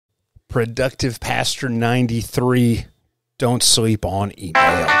Productive Pastor 93. Don't sleep on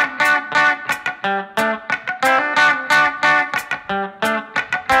email.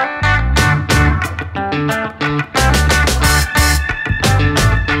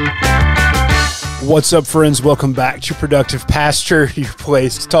 What's up, friends? Welcome back to Productive Pastor, your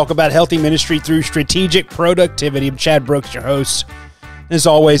place to talk about healthy ministry through strategic productivity. I'm Chad Brooks, your host. As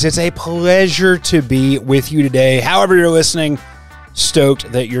always, it's a pleasure to be with you today. However you're listening, stoked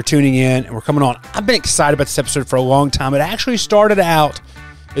that you're tuning in and we're coming on. I've been excited about this episode for a long time. It actually started out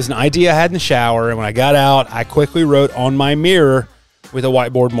as an idea I had in the shower, and when I got out, I quickly wrote on my mirror with a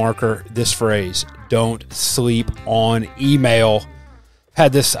whiteboard marker this phrase: don't sleep on email.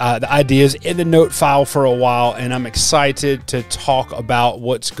 Had this the ideas in the note file for a while, and I'm excited to talk about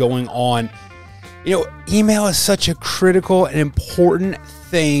what's going on. You know, email is such a critical and important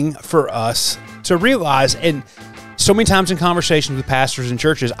thing for us to realize, and so many times in conversations with pastors and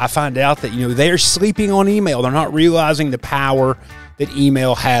churches, I find out that, you know, they're sleeping on email. They're not realizing the power that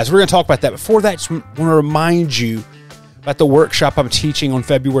email has. We're going to talk about that. Before that, I just want to remind you about the workshop I'm teaching on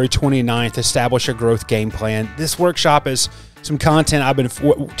February 29th, Establish a Growth Game Plan. This workshop is some content I've been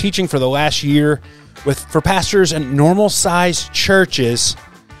teaching for the last year for pastors and normal-sized churches.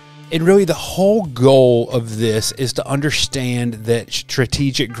 And really, the whole goal of this is to understand that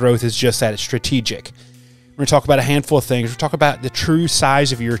strategic growth is just that. It's strategic. We're going to talk about a handful of things. We're going to talk about the true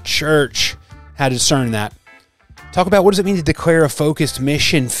size of your church, how to discern that. Talk about what does it mean to declare a focused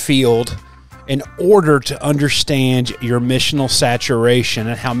mission field in order to understand your missional saturation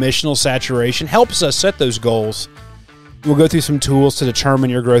and how missional saturation helps us set those goals. We'll go through some tools to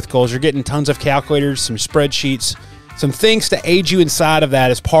determine your growth goals. You're getting tons of calculators, some spreadsheets, some things to aid you inside of that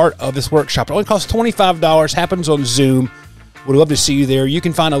as part of this workshop. It only costs $25, happens on Zoom. Would love to see you there. You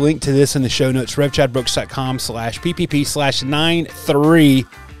can find a link to this in the show notes, revchadbrooks.com/PPP/93. You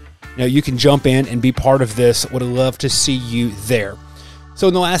know, you can jump in and be part of this. Would love to see you there. So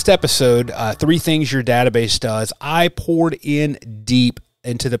in the last episode, 3 things your database does. I poured in deep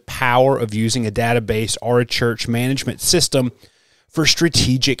into the power of using a database or a church management system for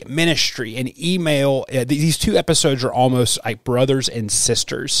strategic ministry. And email, these 2 episodes are almost like brothers and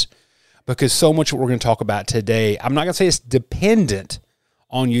sisters, because so much of what we're going to talk about today, I'm not going to say it's dependent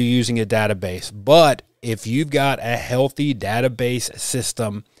on you using a database, but if you've got a healthy database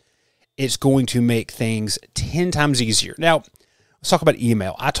system, it's going to make things 10 times easier. Now, let's talk about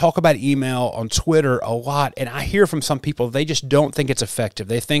email. I talk about email on Twitter a lot, and I hear from some people, they just don't think it's effective.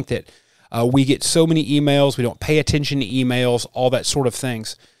 They think that we get so many emails, we don't pay attention to emails, all that sort of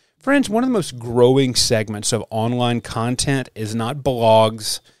things. Friends, one of the most growing segments of online content is not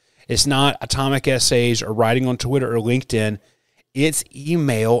blogs, it's not atomic essays or writing on Twitter or LinkedIn. It's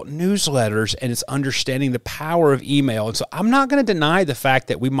email newsletters, and it's understanding the power of email. And so I'm not going to deny the fact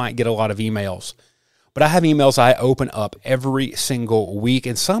that we might get a lot of emails, but I have emails I open up every single week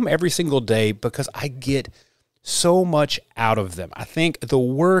and some every single day because I get so much out of them. I think the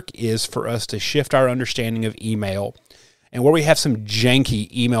work is for us to shift our understanding of email, and where we have some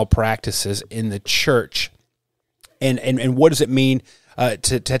janky email practices in the church. And what does it mean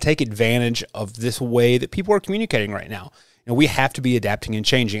to take advantage of this way that people are communicating right now? You know, we have to be adapting and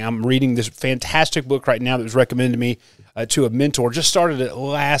changing. I'm reading this fantastic book right now that was recommended to me to a mentor. Just started it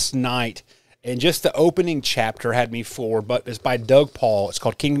last night, and just the opening chapter had me floored. But it's by Doug Paul. It's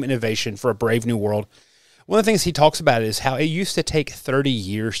called Kingdom Innovation for a Brave New World. One of the things he talks about is how it used to take 30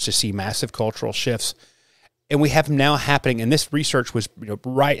 years to see massive cultural shifts, and we have them now happening. And this research was, you know,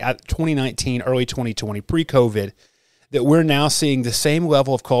 right at 2019, early 2020, pre-COVID, that we're now seeing the same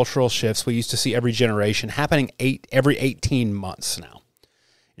level of cultural shifts we used to see every generation happening every 18 months now.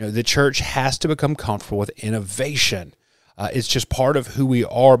 You know, the church has to become comfortable with innovation. It's just part of who we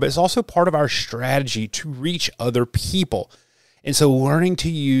are, but it's also part of our strategy to reach other people. And so learning to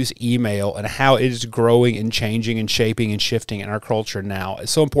use email and how it is growing and changing and shaping and shifting in our culture now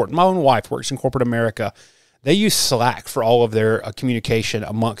is so important. My own wife works in corporate America. They use Slack for all of their communication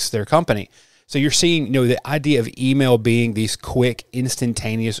amongst their company. So you're seeing, you know, the idea of email being these quick,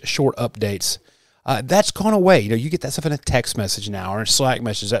 instantaneous, short updates, that's gone away. You know, you get that stuff in a text message now or a Slack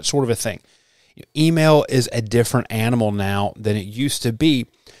message, that sort of a thing. Email is a different animal now than it used to be.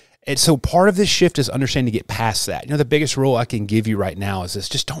 And so part of this shift is understanding to get past that. You know, the biggest rule I can give you right now is this: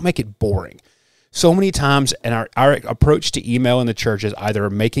 just don't make it boring. So many times, and our approach to email in the church is either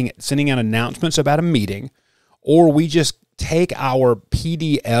sending out announcements about a meeting, or we just take our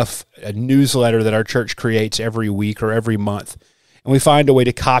PDF newsletter that our church creates every week or every month, and we find a way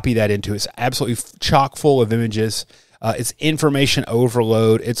to copy that into it. It's absolutely chock full of images. It's information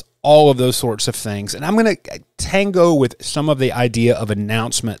overload. It's all of those sorts of things. And I'm going to tango with some of the idea of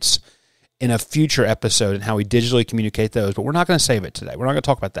announcements in a future episode and how we digitally communicate those, but we're not going to save it today. We're not going to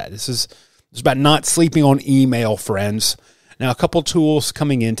talk about that. This is about not sleeping on email, friends. Now, a couple tools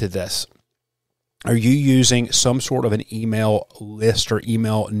coming into this. Are you using some sort of an email list or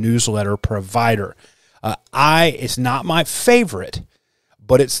email newsletter provider? It's not my favorite,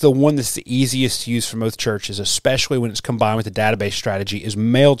 but it's the one that's the easiest to use for most churches, especially when it's combined with a database strategy, is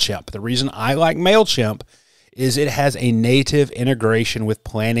MailChimp. The reason I like MailChimp is it has a native integration with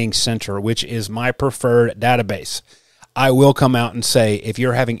Planning Center, which is my preferred database. I will come out and say, if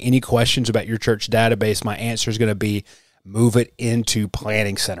you're having any questions about your church database, my answer is going to be move it into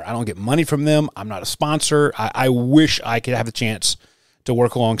Planning Center. I don't get money from them. I'm not a sponsor. I wish I could have the chance to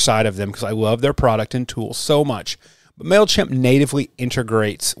work alongside of them because I love their product and tools so much. But MailChimp natively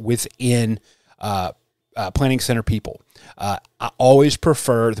integrates within Planning Center people. I always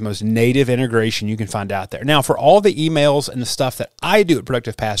prefer the most native integration you can find out there. Now, for all the emails and the stuff that I do at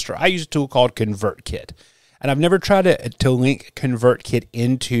Productive Pastor, I use a tool called ConvertKit. And I've never tried to link ConvertKit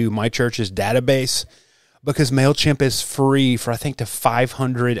into my church's database because MailChimp is free for, I think, to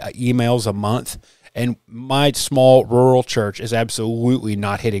 500 emails a month. And my small rural church is absolutely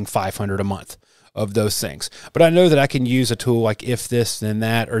not hitting 500 a month of those things. But I know that I can use a tool like If This, Then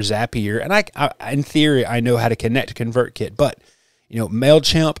That, or Zapier. And I in theory, I know how to connect to ConvertKit. But,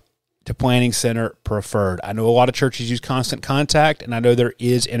 MailChimp to Planning Center preferred. I know a lot of churches use Constant Contact, and I know there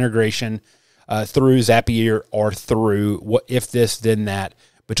is integration through Zapier or through If This, Then That,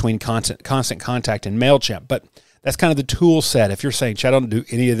 between Constant Contact and MailChimp. But that's kind of the tool set. If you're saying, Chad, I don't do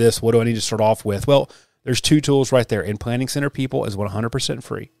any of this, what do I need to start off with? Well, there's two tools right there. And Planning Center People is 100%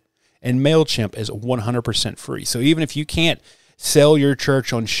 free. And MailChimp is 100% free. So even if you can't sell your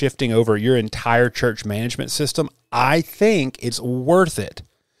church on shifting over your entire church management system, I think it's worth it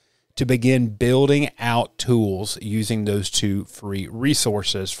to begin building out tools using those two free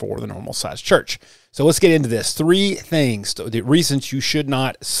resources for the normal size church. So let's get into this. 3 things, the reasons you should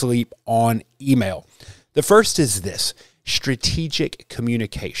not sleep on email. The first is this: strategic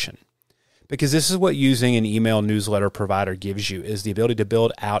communication. Because this is what using an email newsletter provider gives you, is the ability to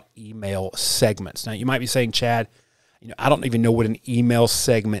build out email segments. Now, you might be saying, Chad, I don't even know what an email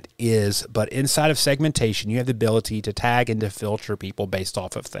segment is, but inside of segmentation, you have the ability to tag and to filter people based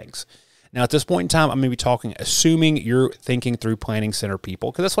off of things. Now, at this point in time, I'm going to be talking, assuming you're thinking through Planning Center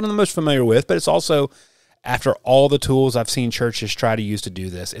people, because that's what I'm the most familiar with, but it's also, after all the tools I've seen churches try to use to do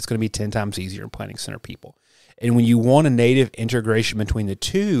this, it's going to be 10 times easier in Planning Center people. And when you want a native integration between the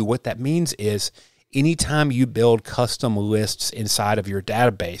two, what that means is anytime you build custom lists inside of your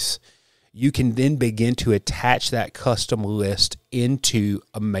database, you can then begin to attach that custom list into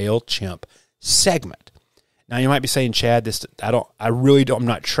a MailChimp segment. Now, you might be saying, Chad, I'm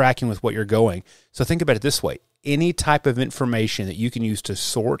not tracking with what you're going. So think about it this way. Any type of information that you can use to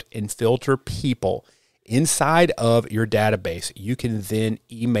sort and filter people inside of your database, you can then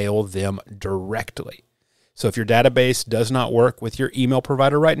email them directly. So if your database does not work with your email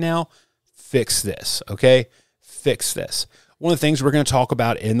provider right now, fix this, okay? Fix this. One of the things we're going to talk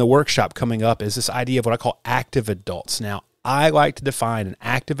about in the workshop coming up is this idea of what I call active adults. Now, I like to define an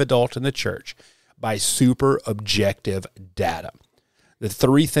active adult in the church by super objective data. The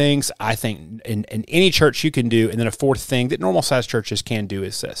 3 things I think in any church you can do, and then a 4th thing that normal sized churches can do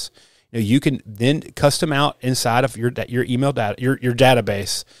is this. You can then custom out inside of your email data, your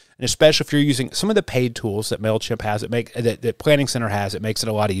database, and especially if you're using some of the paid tools that MailChimp has, that Planning Center has, it makes it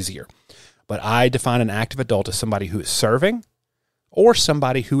a lot easier. But I define an active adult as somebody who is serving, or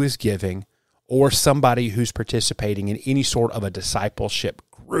somebody who is giving, or somebody who's participating in any sort of a discipleship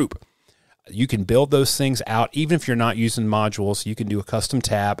group. You can build those things out. Even if you're not using modules, you can do a custom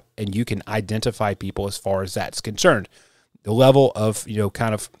tab, and you can identify people as far as that's concerned. The level of,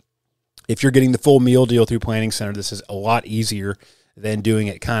 if you're getting the full meal deal through Planning Center, this is a lot easier than doing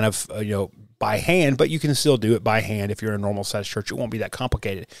it kind of, by hand, but you can still do it by hand. If you're in a normal size church, it won't be that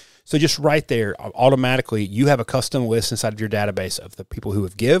complicated. So just right there, automatically, you have a custom list inside of your database of the people who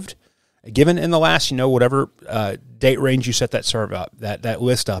have given in the last, whatever date range you set that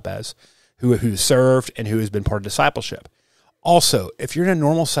list up as, who served and who has been part of discipleship. Also, if you're in a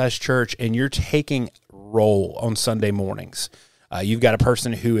normal size church and you're taking roll on Sunday mornings, you've got a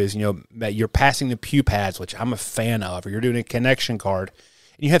person who is, you're passing the pew pads, which I'm a fan of, or you're doing a connection card,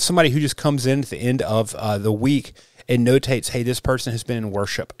 and you have somebody who just comes in at the end of the week and notates, hey, this person has been in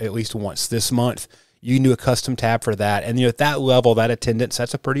worship at least once this month. You can do a custom tab for that. And at that level, that attendance,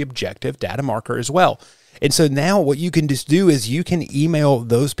 that's a pretty objective data marker as well. And so now what you can just do is you can email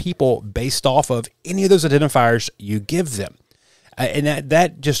those people based off of any of those identifiers you give them. And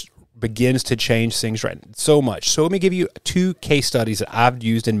that just begins to change things so much. So let me give you 2 case studies that I've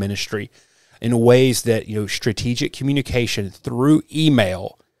used in ministry in ways that, strategic communication through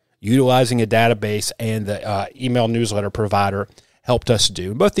email, utilizing a database and the email newsletter provider helped us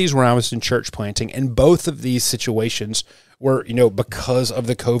do. Both these were when I was in church planting, and both of these situations were, because of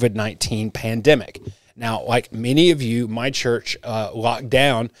the COVID-19 pandemic. Now, like many of you, my church locked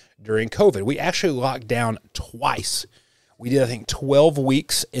down during COVID. We actually locked down twice. We did, I think, 12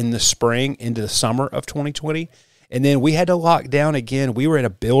 weeks in the spring into the summer of 2020, and then we had to lock down again. We were in a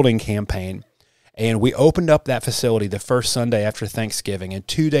building campaign, and we opened up that facility the first Sunday after Thanksgiving, and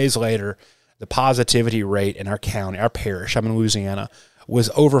 2 days later, the positivity rate in our county, our parish, I'm in Louisiana, was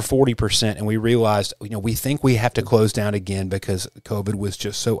over 40%, and we realized, we think we have to close down again because COVID was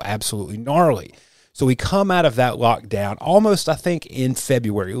just so absolutely gnarly. So we come out of that lockdown almost, I think, in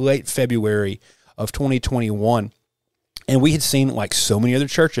February, late February of 2021, and we had seen, like so many other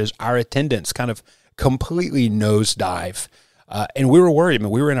churches, our attendance kind of completely nosedive. And we were worried. I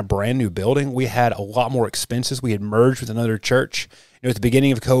mean, we were in a brand new building. We had a lot more expenses. We had merged with another church. At the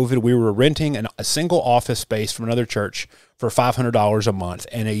beginning of COVID, we were renting a single office space from another church for $500 a month.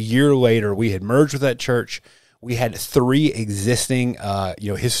 And a year later, we had merged with that church. We had 3 existing,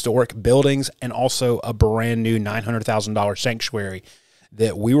 historic buildings and also a brand new $900,000 sanctuary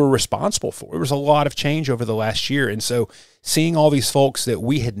that we were responsible for. There was a lot of change over the last year. And so seeing all these folks that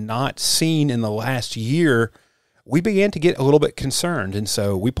we had not seen in the last year, we began to get a little bit concerned. And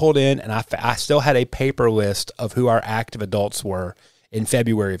so we pulled in, and I still had a paper list of who our active adults were in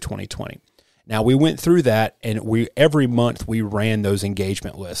February of 2020. Now, we went through that, and every month we ran those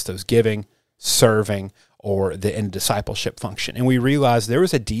engagement lists, those giving, serving, or the discipleship function. And we realized there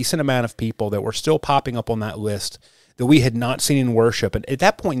was a decent amount of people that were still popping up on that list that we had not seen in worship. And at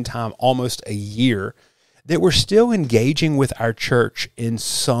that point in time, almost a year, that were still engaging with our church in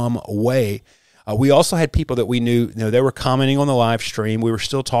some way. We also had people that we knew, they were commenting on the live stream. We were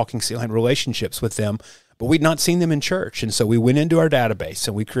still talking, still had relationships with them, but we'd not seen them in church. And so we went into our database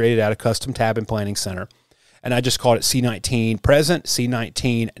and we created out a custom tab in Planning Center. And I just called it C19 present,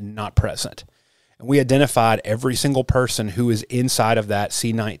 C19 not present. And we identified every single person who is inside of that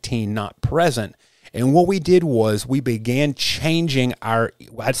C19 not present. And what we did was we began changing I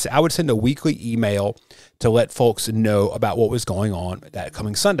would send a weekly email to let folks know about what was going on that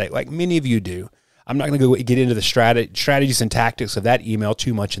coming Sunday, like many of you do. I'm not going to get into the strategies and tactics of that email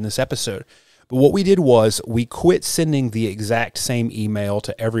too much in this episode. But what we did was we quit sending the exact same email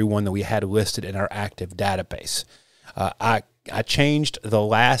to everyone that we had listed in our active database. I changed the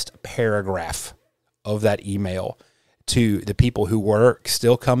last paragraph of that email to the people who were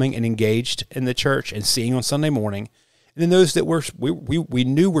still coming and engaged in the church and seeing on Sunday morning, and then those that we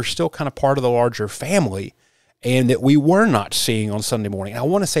knew were still kind of part of the larger family and that we were not seeing on Sunday morning. And I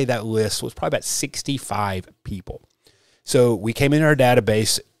want to say that list was probably about 65 people. So we came in our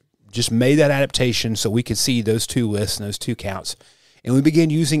database, just made that adaptation so we could see those 2 lists and those 2 counts, and we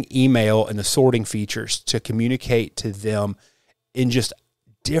began using email and the sorting features to communicate to them in just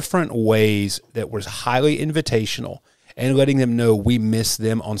different ways that was highly invitational and letting them know we miss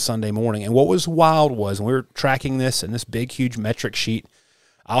them on Sunday morning. And what was wild was, when we were tracking this in this big, huge metric sheet,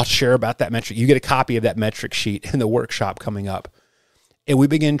 I'll share about that metric. You get a copy of that metric sheet in the workshop coming up. And we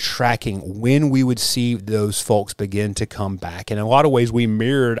began tracking when we would see those folks begin to come back. And in a lot of ways, we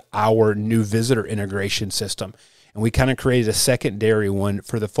mirrored our new visitor integration system. And we kind of created a secondary one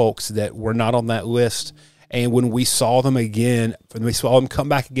for the folks that were not on that list. And when we saw them again, when we saw them come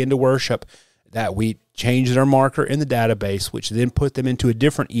back again to worship, that we changed their marker in the database, which then put them into a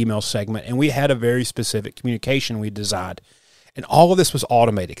different email segment. And we had a very specific communication we designed. And all of this was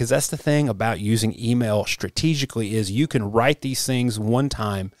automated, because that's the thing about using email strategically is you can write these things one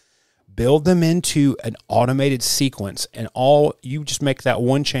time, build them into an automated sequence, and you just make that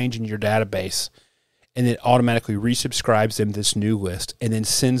one change in your database, and it automatically resubscribes them to this new list and then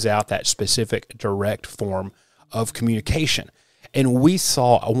sends out that specific direct form of communication. And we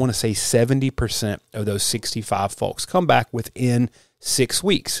saw, I want to say 70% of those 65 folks come back within 6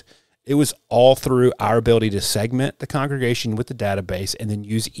 weeks. It was all through our ability to segment the congregation with the database and then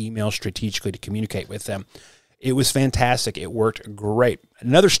use email strategically to communicate with them. It was fantastic. It worked great.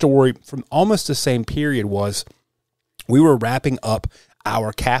 Another story from almost the same period was we were wrapping up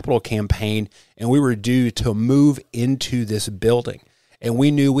our capital campaign, and we were due to move into this building. And we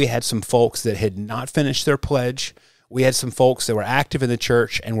knew we had some folks that had not finished their pledge. We had some folks that were active in the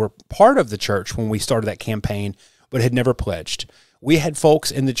church and were part of the church when we started that campaign, but had never pledged. We had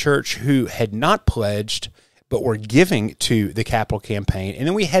folks in the church who had not pledged, but were giving to the capital campaign. And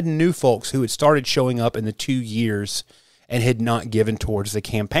then we had new folks who had started showing up in the 2 years and had not given towards the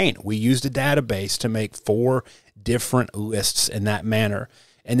campaign. We used a database to make 4 different lists in that manner.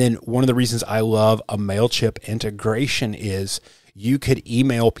 And then one of the reasons I love a MailChimp integration is you could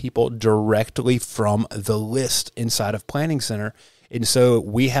email people directly from the list inside of Planning Center. And so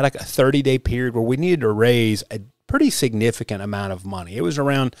we had like a 30-day period where we needed to raise a pretty significant amount of money. It was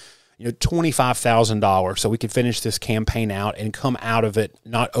around $25,000, so we could finish this campaign out and come out of it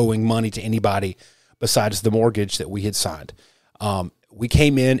not owing money to anybody besides the mortgage that we had signed. We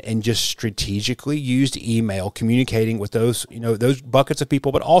came in and just strategically used email, communicating with those buckets of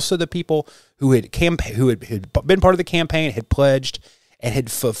people, but also the people who had been part of the campaign, had pledged, and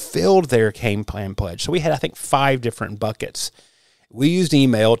had fulfilled their campaign pledge. So we had, I think, 5 different buckets. We used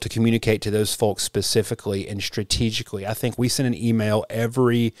email to communicate to those folks specifically and strategically. I think we sent an email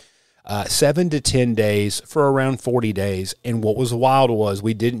every 7 to 10 days for around 40 days. And what was wild was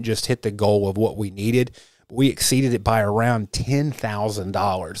we didn't just hit the goal of what we needed, but we exceeded it by around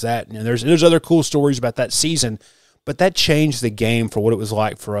 $10,000. There's other cool stories about that season, but that changed the game for what it was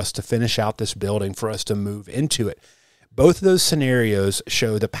like for us to finish out this building, for us to move into it. Both of those scenarios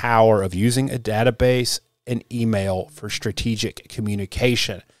show the power of using a database and email for strategic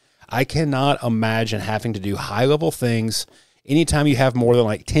communication. I cannot imagine having to do high-level things anytime you have more than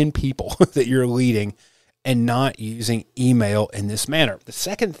like 10 people that you're leading and not using email in this manner. The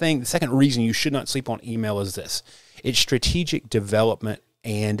second reason you should not sleep on email is this. It's strategic development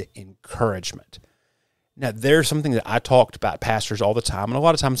and encouragement. Now, there's something that I talked about pastors all the time, and a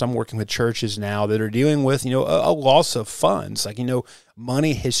lot of times I'm working with churches now that are dealing with, a loss of funds. Like,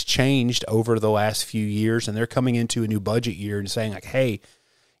 money has changed over the last few years, and they're coming into a new budget year and saying like, hey,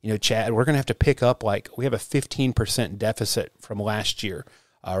 Chad, we're going to have to pick up, we have a 15% deficit from last year.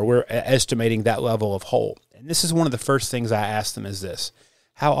 We're estimating that level of hole. And this is one of the first things I ask them is this: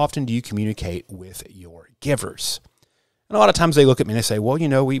 how often do you communicate with your givers? And a lot of times they look at me and they say, well,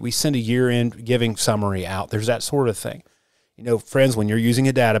 we send a year-end giving summary out. There's that sort of thing. Friends, when you're using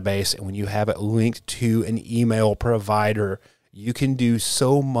a database and when you have it linked to an email provider, you can do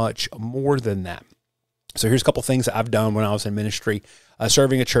so much more than that. So here's a couple things that I've done when I was in ministry,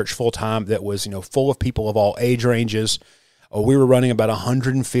 serving a church full-time that was, full of people of all age ranges. We were running about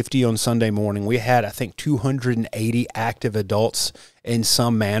 150 on Sunday morning. We had, I think, 280 active adults in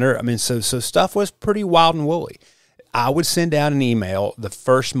some manner. So stuff was pretty wild and woolly. I would send out an email the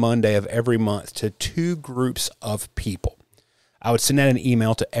first Monday of every month to 2 groups of people. I would send out an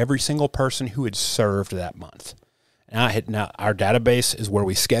email to every single person who had served that month. Now, our database is where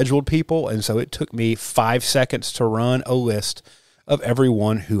we scheduled people, and so it took me 5 seconds to run a list of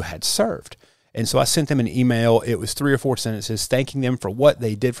everyone who had served. And so I sent them an email. It was 3 or 4 sentences thanking them for what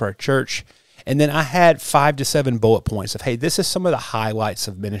they did for our church. And then I had 5 to 7 bullet points of, hey, this is some of the highlights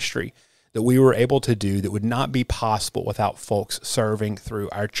of ministry that we were able to do that would not be possible without folks serving through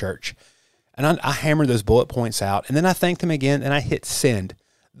our church. And I hammered those bullet points out, and then I thanked them again, and I hit send.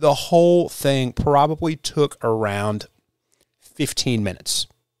 The whole thing probably took around 15 minutes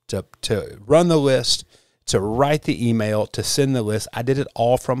to run the list, to write the email, to send the list. I did it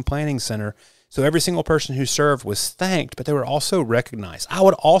all from Planning Center. So every single person who served was thanked, but they were also recognized. I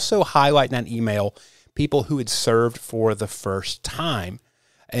would also highlight in that email people who had served for the first time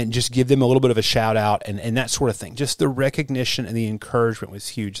and just give them a little bit of a shout out and that sort of thing. Just the recognition and the encouragement was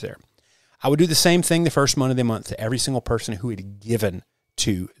huge there. I would do the same thing the first Monday of the month to every single person who had given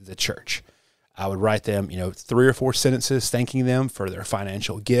to the church. I would write them, 3 or 4 sentences thanking them for their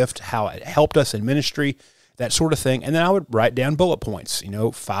financial gift, how it helped us in ministry, that sort of thing. And then I would write down bullet points,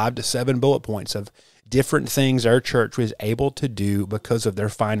 5 to 7 bullet points of different things our church was able to do because of their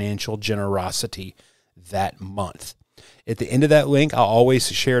financial generosity that month. At the end of that link, I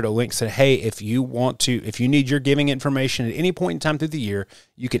always shared a link said, hey, if you need your giving information at any point in time through the year,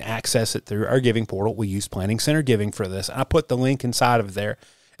 you can access it through our giving portal. We use Planning Center Giving for this. And I put the link inside of there.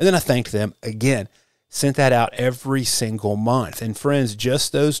 And then I thanked them again, sent that out every single month. And friends,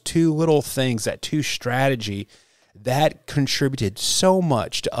 just those 2 little things, that 2 strategy, that contributed so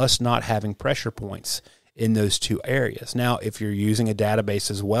much to us not having pressure points in those 2 areas. Now, if you're using a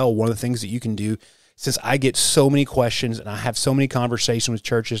database as well, one of the things that you can do, since I get so many questions and I have so many conversations with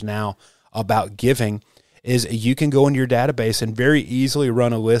churches now about giving, is you can go into your database and very easily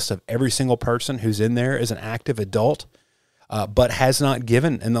run a list of every single person who's in there as an active adult, but has not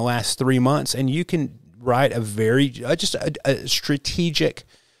given in the last 3 months. And you can write a very, just a strategic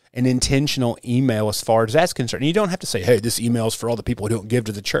and intentional email as far as that's concerned. And you don't have to say, hey, this email is for all the people who don't give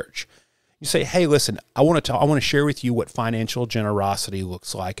to the church. You say, hey, listen, I want to share with you what financial generosity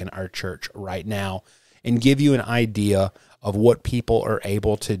looks like in our church right now and give you an idea of what people are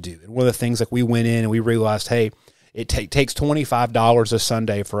able to do. And one of the things, like, we went in and we realized, hey, it takes $25 a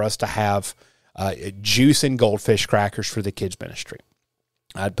Sunday for us to have juice and goldfish crackers for the kids ministry.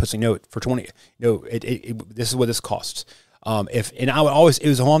 I'd put some note for 20. This is what this costs. I would always, it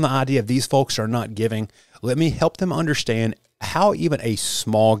was on the idea of these folks are not giving. Let me help them understand how even a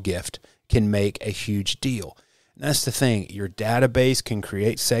small gift can make a huge deal. And that's the thing. Your database can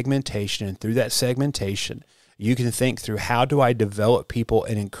create segmentation, and through that segmentation, you can think through how do I develop people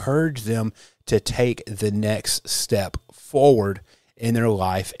and encourage them to take the next step forward in their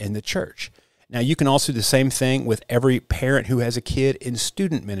life in the church. Now, you can also do the same thing with every parent who has a kid in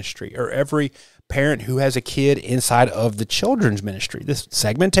student ministry, or every parent who has a kid inside of the children's ministry. This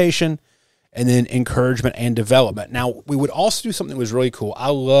segmentation and then encouragement and development. Now, we would also do something that was really cool. I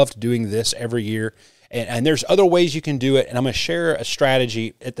loved doing this every year, and there's other ways you can do it, and I'm going to share a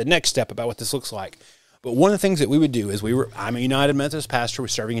strategy at the next step about what this looks like. But one of the things that we would do is I'm a United Methodist pastor. We're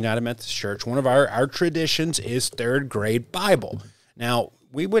serving United Methodist Church. One of our traditions is third grade Bible. Now,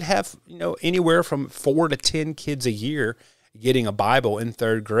 we would have, anywhere from 4 to 10 kids a year getting a Bible in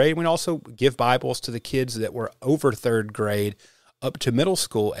third grade. We'd also give Bibles to the kids that were over third grade up to middle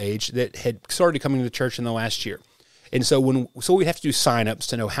school age that had started coming to the church in the last year. And so we'd have to do sign-ups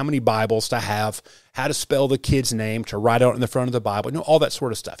to know how many Bibles to have, how to spell the kid's name, to write out in the front of the Bible, all that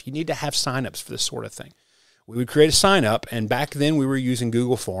sort of stuff. You need to have sign-ups for this sort of thing. We would create a sign-up, and back then we were using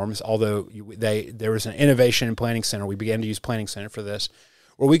Google Forms, although there was an innovation in Planning Center. We began to use Planning Center for this,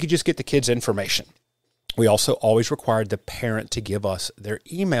 where we could just get the kids' information. We also always required the parent to give us their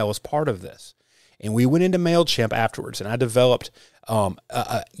email as part of this. And we went into MailChimp afterwards, and I developed an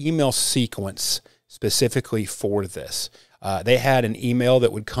email sequence specifically for this. They had an email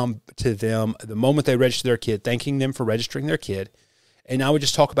that would come to them the moment they registered their kid, thanking them for registering their kid. And I would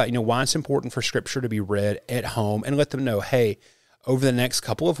just talk about, why it's important for Scripture to be read at home, and let them know, hey, over the next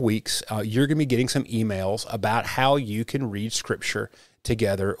couple of weeks, you're going to be getting some emails about how you can read Scripture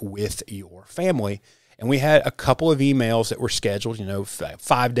together with your family. And we had a couple of emails that were scheduled,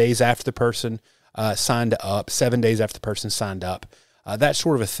 5 days after the person signed up, 7 days after the person signed up, that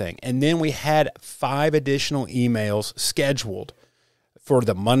sort of a thing. And then we had 5 additional emails scheduled for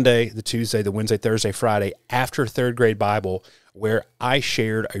the Monday, the Tuesday, the Wednesday, Thursday, Friday after third grade Bible, where I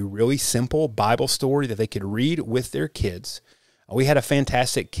shared a really simple Bible story that they could read with their kids. We had a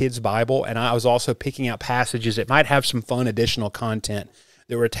fantastic kids Bible, and I was also picking out passages that might have some fun additional content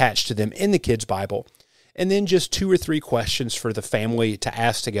that were attached to them in the kids Bible. And then just 2 or 3 questions for the family to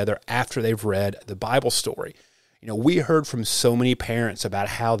ask together after they've read the Bible story. We heard from so many parents about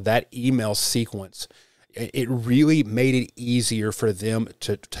how that email sequence, it really made it easier for them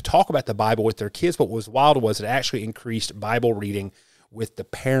to talk about the Bible with their kids. What was wild was it actually increased Bible reading with the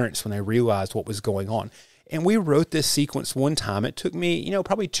parents when they realized what was going on. And we wrote this sequence one time. It took me,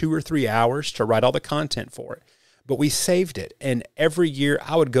 probably 2 or 3 hours to write all the content for it. But we saved it. And every year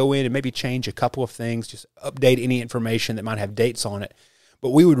I would go in and maybe change a couple of things, just update any information that might have dates on it.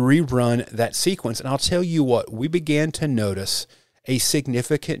 But we would rerun that sequence. And I'll tell you what, we began to notice a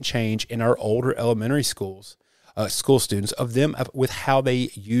significant change in our older elementary school students, of them with how they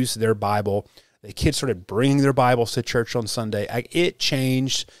use their Bible. The kids started bringing their Bibles to church on Sunday. It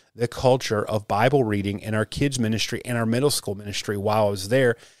changed the culture of Bible reading in our kids' ministry and our middle school ministry while I was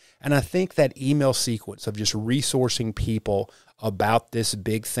there. And I think that email sequence of just resourcing people about this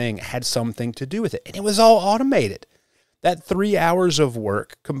big thing had something to do with it. And it was all automated. That 3 hours of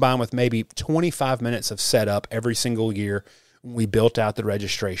work combined with maybe 25 minutes of setup every single year when we built out the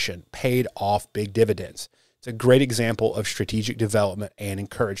registration paid off big dividends. It's a great example of strategic development and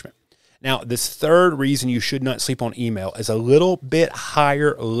encouragement. Now, this third reason you should not sleep on email is a little bit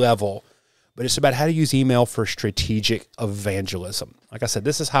higher level, but it's about how to use email for strategic evangelism. Like I said,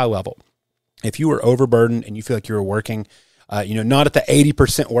 this is high level. If you are overburdened and you feel like you're working, not at the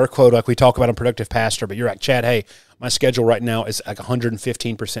 80% workload like we talk about on Productive Pastor, but you're like, Chad, hey, my schedule right now is like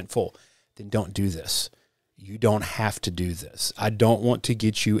 115% full, then don't do this. You don't have to do this. I don't want to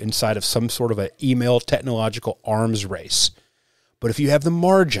get you inside of some sort of an email technological arms race. But if you have the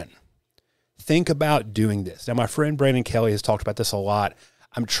margin, think about doing this. Now, my friend Brandon Kelly has talked about this a lot.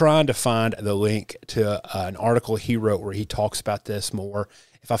 I'm trying to find the link to an article he wrote where he talks about this more.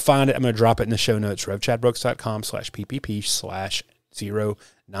 If I find it, I'm going to drop it in the show notes,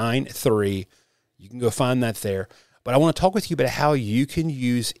 revchadbrooks.com/PPP/093. You can go find that there. But I want to talk with you about how you can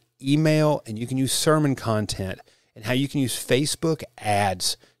use email and you can use sermon content and how you can use Facebook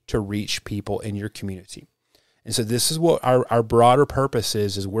ads to reach people in your community. And so this is what our broader purpose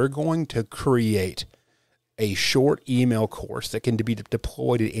is we're going to create a short email course that can be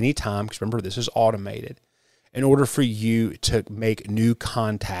deployed at any time, because remember, this is automated, in order for you to make new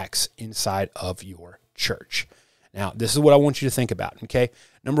contacts inside of your church. Now, this is what I want you to think about, okay?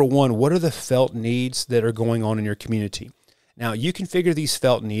 Number one, what are the felt needs that are going on in your community? Now, you can figure these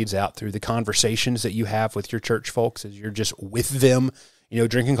felt needs out through the conversations that you have with your church folks as you're just with them,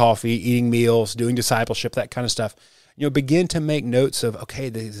 drinking coffee, eating meals, doing discipleship, that kind of stuff. Begin to make notes of, okay,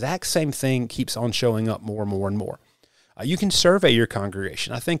 the exact same thing keeps on showing up more and more and more. You can survey your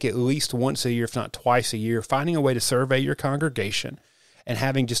congregation. I think at least once a year, if not twice a year, finding a way to survey your congregation and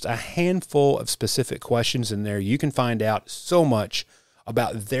having just a handful of specific questions in there, you can find out so much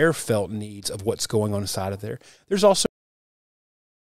about their felt needs of what's going on inside of there. There's also